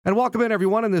And welcome in,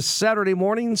 everyone, in this Saturday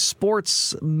morning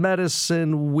Sports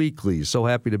Medicine Weekly. So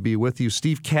happy to be with you.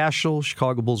 Steve Cashel,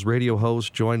 Chicago Bulls radio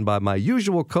host, joined by my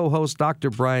usual co-host, Dr.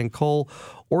 Brian Cole,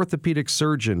 orthopedic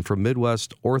surgeon from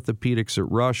Midwest Orthopedics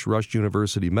at Rush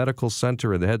University Medical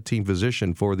Center, and the head team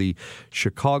physician for the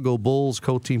Chicago Bulls,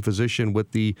 co-team physician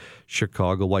with the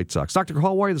Chicago White Sox. Dr. Cole,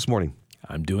 how are you this morning?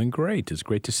 I'm doing great. It's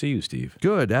great to see you, Steve.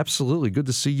 Good, absolutely. Good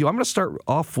to see you. I'm going to start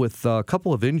off with a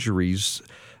couple of injuries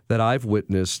that I've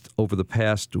witnessed over the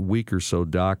past week or so,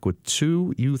 Doc, with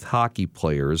two youth hockey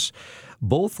players,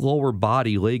 both lower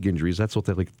body leg injuries. That's what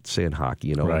they like to say in hockey,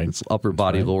 you know. Right. It's upper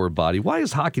body, lower body. Why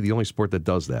is hockey the only sport that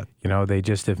does that? You know, they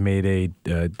just have made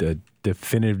a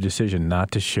definitive decision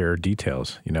not to share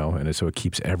details, you know, and so it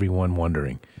keeps everyone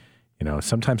wondering. You know,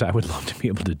 sometimes I would love to be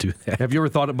able to do that. Have you ever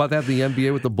thought about that in the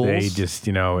NBA with the Bulls? They just,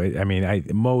 you know, I mean,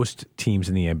 most teams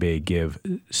in the NBA give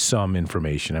some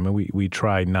information. I mean, we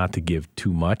try not to give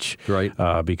too much, right?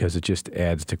 Because it just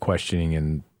adds to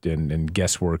questioning and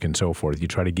guesswork and so forth. You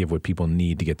try to give what people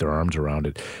need to get their arms around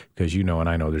it because you know, and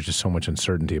I know there's just so much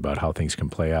uncertainty about how things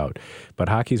can play out. But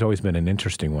hockey's always been an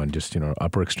interesting one, just, you know,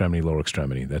 upper extremity, lower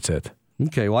extremity. That's it.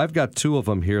 Okay, well, I've got two of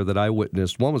them here that I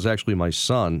witnessed. One was actually my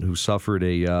son, who suffered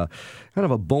a kind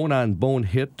of a bone-on-bone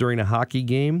hit during a hockey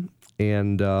game.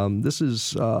 And this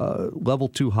is level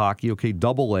 2 hockey, okay,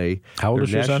 double A. How old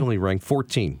is your son? Nationally ranked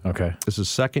 14. Okay. This is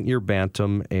second-year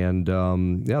bantam, and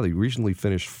they recently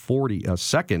finished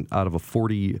second out of a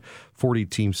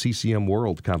 40-team CCM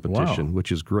World competition,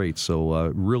 which is great.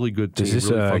 So really good team, really fun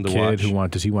to watch. Does this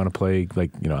kid does he want to play, like,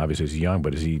 you know, obviously he's young,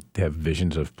 but does he have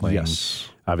visions of playing? Yes.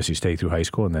 Obviously stay through high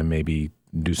school and then maybe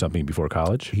do something before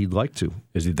college? He'd like to.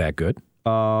 Is he that good?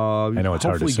 I know it's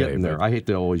hard to say. Getting there. I hate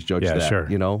to always judge that, sure,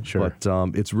 you know. Sure.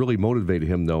 But it's really motivated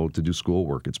him, though, to do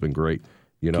schoolwork. It's been great,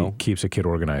 you know. Keeps a kid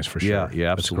organized for sure.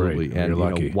 Yeah, absolutely. That's great. You're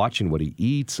lucky. You know, watching what he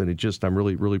eats, and I'm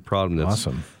really, really proud of him.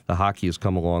 Awesome. The hocky has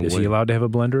come a long way. Is he allowed to have a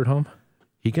blender at home?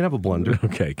 He can have a blender.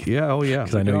 Okay. Yeah, oh yeah.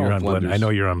 Because I know you're on blender. I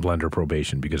know you're on blender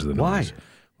probation because of the noise. Why?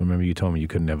 Remember you told me you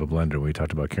couldn't have a blender when we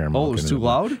talked about Karen Malkin. Oh, it was too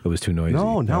loud? It was too noisy.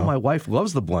 No, now my wife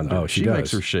loves the blender. Oh, she does.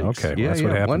 makes her shakes. Okay, well, yeah, that's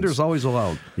what happens. Blender's always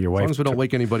allowed. Your wife, as long as we don't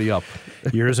wake anybody up.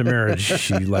 Years of marriage,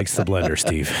 she likes the blender,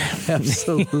 Steve.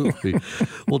 Absolutely.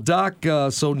 Well, Doc,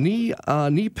 so knee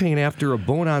pain after a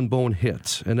bone-on-bone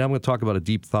hit, and I'm going to talk about a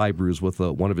deep thigh bruise with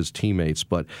one of his teammates.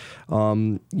 But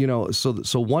you know,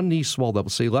 so one knee swelled up.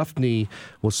 Say left knee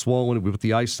was swollen. We put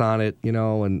the ice on it, you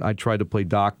know, and I tried to play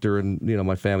doctor, and you know,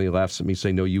 my family laughs at me,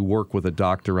 saying, "No, you work with a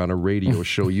doctor on a radio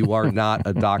show. You are not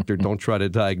a doctor. Don't try to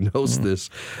diagnose this."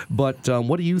 But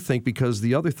what do you think? Because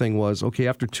the other thing was, okay,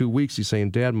 after 2 weeks, he's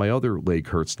saying, "Dad, my other leg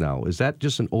hurts now." Is that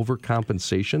just an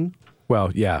overcompensation?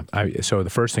 Well, yeah. So the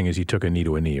first thing is he took a knee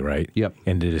to a knee, right? Yep.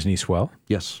 And did his knee swell?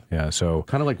 Yes. Yeah. So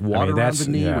kind of like water around the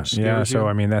knee, which scares you. So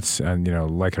I mean, that's you know,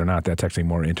 like it or not, that's actually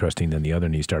more interesting than the other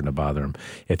knee starting to bother him.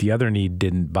 If the other knee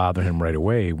didn't bother him right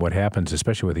away, what happens,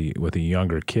 especially with a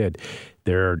younger kid,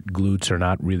 their glutes are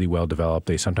not really well developed.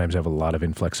 They sometimes have a lot of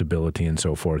inflexibility and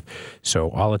so forth.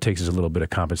 So all it takes is a little bit of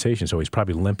compensation. So he's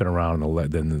probably limping around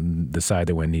than the side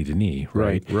that went knee to knee,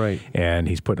 right? Right. And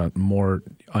he's putting on more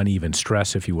uneven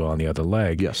stress, if you will, on the other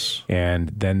leg. Yes. And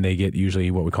then they get usually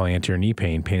what we call anterior knee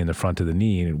pain in the front of the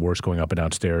knee, and worse going up and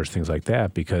down stairs, things like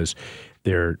that, because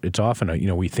it's often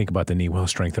we think about the knee, well,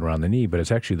 strengthen around the knee, but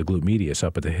it's actually the glute medius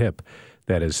up at the hip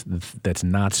that's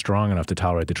not strong enough to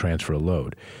tolerate the transfer of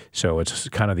load. So it's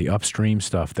kind of the upstream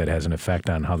stuff that has an effect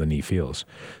on how the knee feels.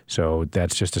 So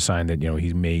that's just a sign that,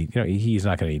 he's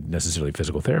not going to need necessarily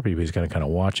physical therapy, but he's going to kind of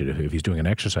watch it. If he's doing an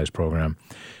exercise program,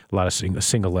 a lot of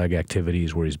single leg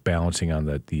activities where he's balancing on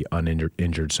the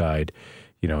uninjured side,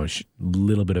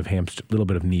 little bit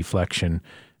of knee flexion,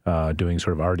 doing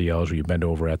sort of RDLs where you bend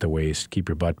over at the waist, keep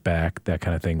your butt back, that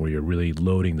kind of thing, where you're really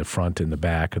loading the front and the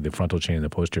back of the frontal chain and the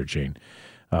posterior chain.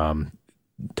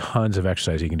 Tons of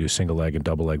exercise. You can do single leg and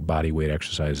double leg body weight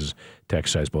exercises to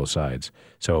exercise both sides.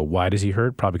 So why does he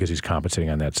hurt? Probably because he's compensating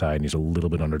on that side and he's a little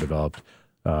bit underdeveloped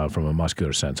from a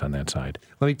muscular sense on that side.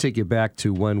 Let me take you back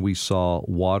to when we saw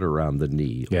water on the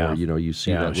knee. Yeah. Or, you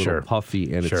see that little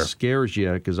puffy, and it scares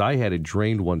you, because I had it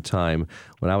drained one time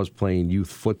when I was playing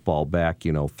youth football back,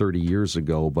 30 years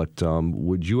ago. But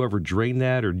would you ever drain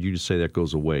that, or did you just say that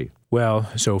goes away? Well,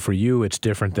 so for you, it's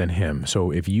different than him.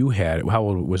 So if you had, how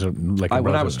old was it? When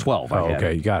I was 12.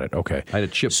 You got it. Okay. I had a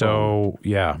chip bone. So,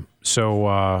 yeah.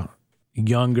 So,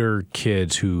 younger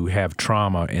kids who have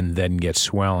trauma and then get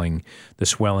swelling, the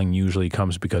swelling usually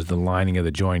comes because the lining of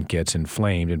the joint gets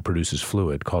inflamed and produces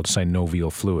fluid called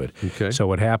synovial fluid. Okay. So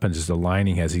what happens is the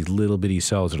lining has these little bitty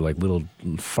cells that are like little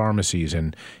pharmacies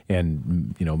and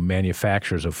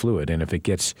manufacturers of fluid. And if it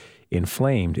gets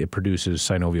inflamed, it produces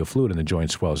synovial fluid and the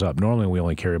joint swells up. Normally, we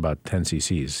only carry about 10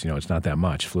 cc's. It's not that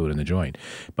much fluid in the joint.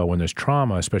 But when there's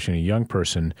trauma, especially in a young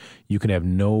person, you can have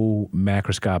no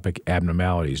macroscopic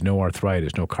abnormalities, no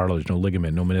arthritis, no cartilage, no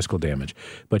ligament, no meniscal damage,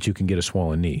 but you can get a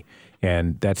swollen knee.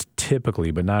 And that's typically,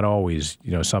 but not always,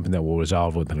 something that will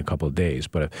resolve within a couple of days.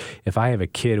 But if I have a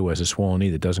kid who has a swollen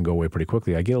knee that doesn't go away pretty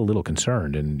quickly, I get a little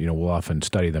concerned, and we'll often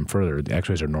study them further. The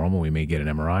X-rays are normal. We may get an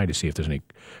MRI to see if there's any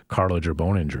cartilage or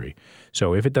bone injury.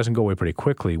 So if it doesn't go away pretty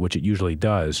quickly, which it usually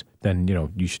does, then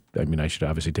you should. I should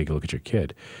obviously take a look at your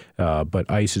kid. But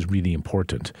ice is really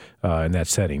important in that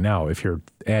setting. Now, if you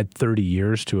add 30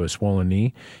 years to a swollen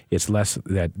knee, it's less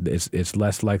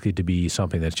likely to be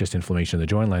something that's just inflammation of the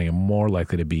joint lining, and more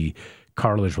likely to be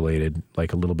cartilage related,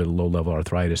 like a little bit of low-level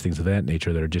arthritis, things of that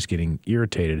nature that are just getting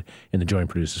irritated and the joint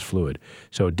produces fluid.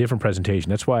 So different presentation.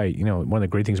 That's why, one of the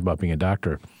great things about being a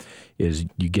doctor is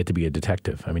you get to be a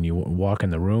detective. You walk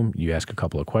in the room, you ask a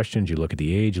couple of questions, you look at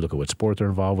the age, you look at what sport they're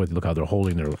involved with, you look how they're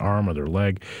holding their arm or their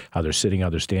leg, how they're sitting, how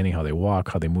they're standing, how they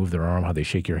walk, how they move their arm, how they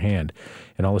shake your hand,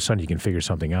 and all of a sudden you can figure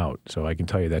something out. So I can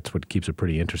tell you that's what keeps it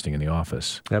pretty interesting in the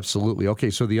office. Absolutely.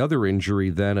 Okay, so the other injury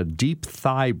then, a deep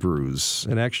thigh bruise,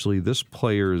 and actually this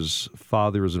player's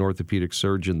father is an orthopedic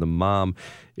surgeon, the mom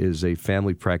is a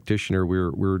family practitioner.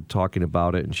 We're talking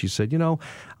about it, and she said, I don't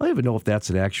even know if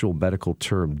that's an actual medical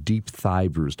term, deep thigh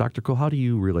bruise. Dr. Cole, how do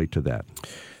you relate to that?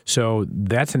 So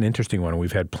that's an interesting one.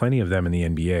 We've had plenty of them in the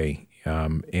NBA.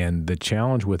 And the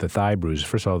challenge with a thigh bruise,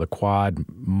 first of all, the quad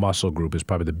muscle group is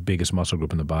probably the biggest muscle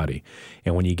group in the body.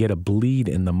 And when you get a bleed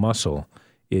in the muscle,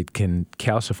 it can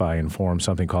calcify and form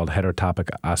something called heterotopic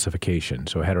ossification.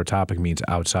 So heterotopic means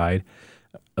outside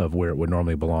of where it would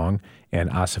normally belong, and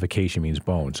ossification means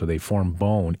bone. So they form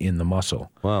bone in the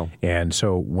muscle. Wow. And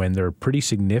so when they're pretty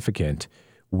significant,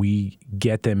 we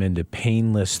get them into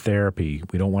painless therapy.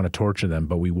 We don't want to torture them,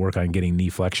 but we work on getting knee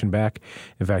flexion back.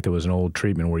 In fact, there was an old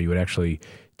treatment where you would actually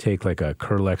take like a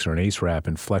Curlex or an Ace wrap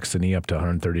and flex the knee up to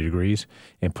 130 degrees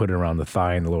and put it around the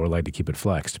thigh and the lower leg to keep it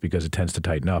flexed, because it tends to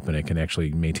tighten up and it can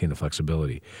actually maintain the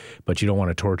flexibility. But you don't want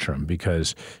to torture them,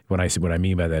 because what I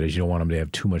mean by that is you don't want them to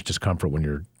have too much discomfort when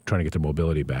you're trying to get their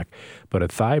mobility back. But a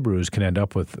thigh bruise can end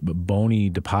up with bony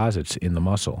deposits in the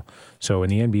muscle. So in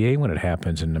the NBA, when it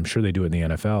happens, and I'm sure they do it in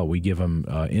the NFL, we give them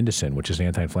Indocin, which is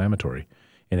anti-inflammatory.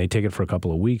 And they take it for a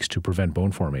couple of weeks to prevent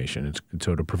bone formation.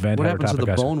 So to prevent what happens to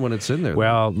the bone when it's in there?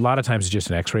 Well, a lot of times it's just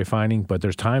an X-ray finding, but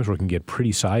there's times where it can get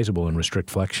pretty sizable and restrict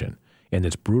flexion, and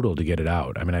it's brutal to get it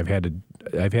out. I've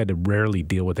had to rarely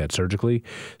deal with that surgically.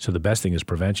 So the best thing is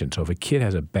prevention. So if a kid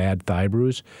has a bad thigh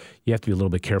bruise, you have to be a little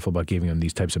bit careful about giving them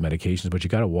these types of medications, but you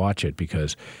got to watch it,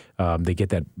 because they'll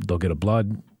get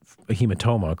a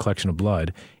hematoma, a collection of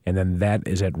blood, and then that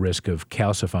is at risk of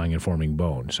calcifying and forming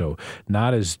bone. So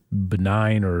not as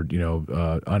benign or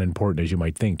unimportant as you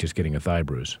might think, just getting a thigh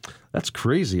bruise. That's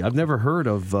crazy. I've never heard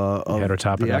of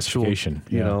heterotopic the actual, ossification.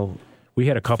 We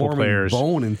had a couple players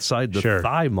bone inside the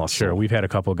thigh muscle. Sure, we've had a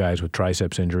couple of guys with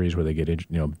triceps injuries where they get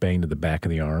banged to the back of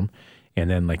the arm, and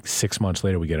then like 6 months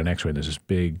later we get an X-ray and there's this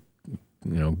big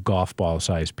golf ball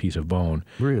sized piece of bone,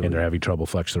 really? And they're having trouble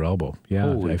flex their elbow. Yeah,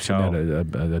 Holy I've seen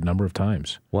that a number of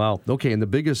times. Wow. Okay, and the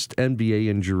biggest NBA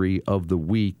injury of the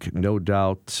week, no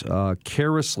doubt,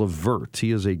 Caris LeVert.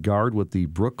 He is a guard with the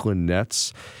Brooklyn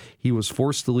Nets. He was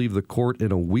forced to leave the court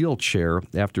in a wheelchair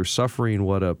after suffering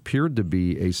what appeared to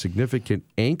be a significant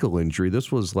ankle injury.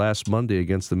 This was last Monday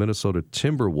against the Minnesota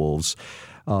Timberwolves.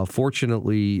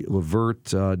 Fortunately,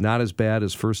 LeVert, not as bad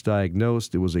as first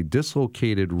diagnosed. It was a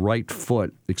dislocated right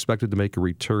foot, expected to make a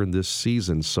return this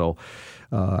season. So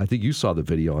I think you saw the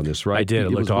video on this, right? I did. It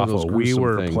looked awful.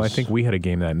 I think we had a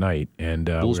game that night. And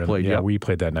Bulls played, we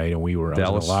played that night, and I was in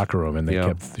the locker room, and they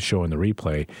kept showing the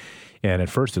replay. And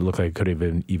at first, it looked like it could have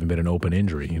even been an open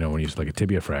injury, when you like a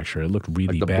tibia fracture. It looked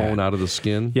really bad. Like the bone out of the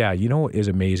skin? Yeah. What is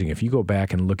amazing? If you go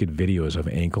back and look at videos of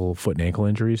foot and ankle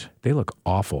injuries, they look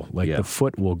awful. The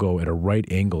foot will go at a right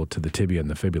angle to the tibia and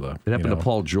the fibula. It happened to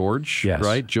Paul George,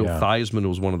 right? Joe Theismann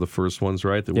was one of the first ones,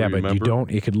 right? That we remember. But you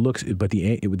don't. It could look. But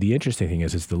the interesting thing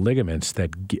is, it's the ligaments that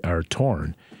are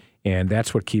torn. And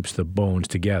that's what keeps the bones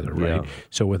together, right? Yeah.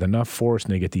 So with enough force,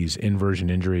 and they get these inversion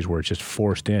injuries where it's just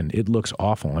forced in, it looks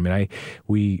awful.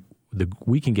 We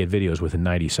can get videos within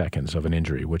 90 seconds of an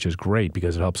injury, which is great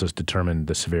because it helps us determine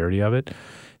the severity of it.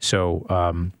 So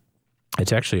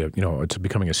it's actually, it's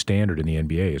becoming a standard in the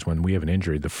NBA is when we have an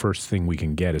injury, the first thing we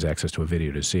can get is access to a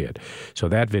video to see it. So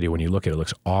that video, when you look at it,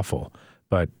 looks awful.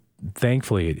 But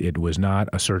thankfully, it was not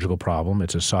a surgical problem.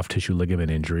 It's a soft tissue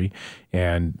ligament injury,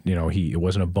 and it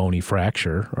wasn't a bony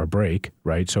fracture or break,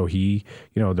 right? So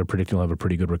they're predicting he'll have a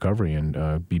pretty good recovery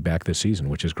and be back this season,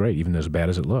 which is great, even as bad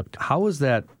as it looked. How is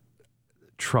that?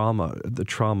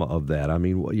 trauma of that. I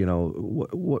mean,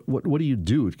 what do you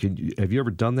do? Have you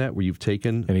ever done that where you've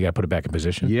taken and you got to put it back in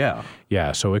position?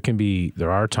 Yeah. So it can be.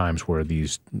 There are times where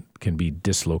these can be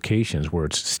dislocations where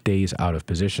it stays out of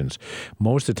positions.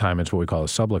 Most of the time, it's what we call a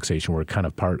subluxation, where it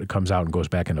comes out and goes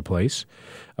back into place.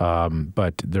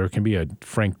 But there can be a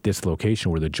frank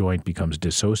dislocation where the joint becomes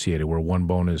dissociated, where one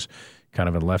bone is kind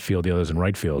of in left field, the other's in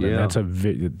right field, and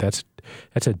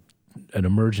that's an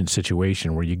emergent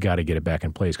situation where you got to get it back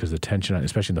in place because the tension,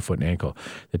 especially in the foot and ankle,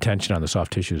 the tension on the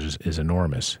soft tissues is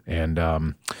enormous, and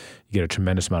you get a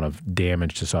tremendous amount of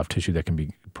damage to soft tissue that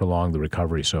can prolong the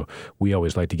recovery. So we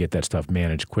always like to get that stuff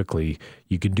managed quickly.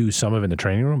 You can do some of it in the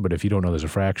training room, but if you don't know there's a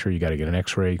fracture, you got to get an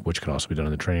X-ray, which can also be done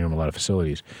in the training room in a lot of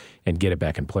facilities, and get it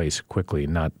back in place quickly,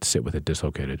 and not sit with it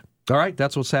dislocated. All right,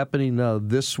 that's what's happening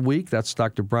this week. That's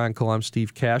Dr. Brian Cole. I'm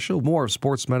Steve Cashel. More of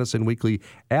Sports Medicine Weekly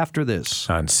after this.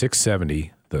 On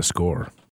 670, The Score.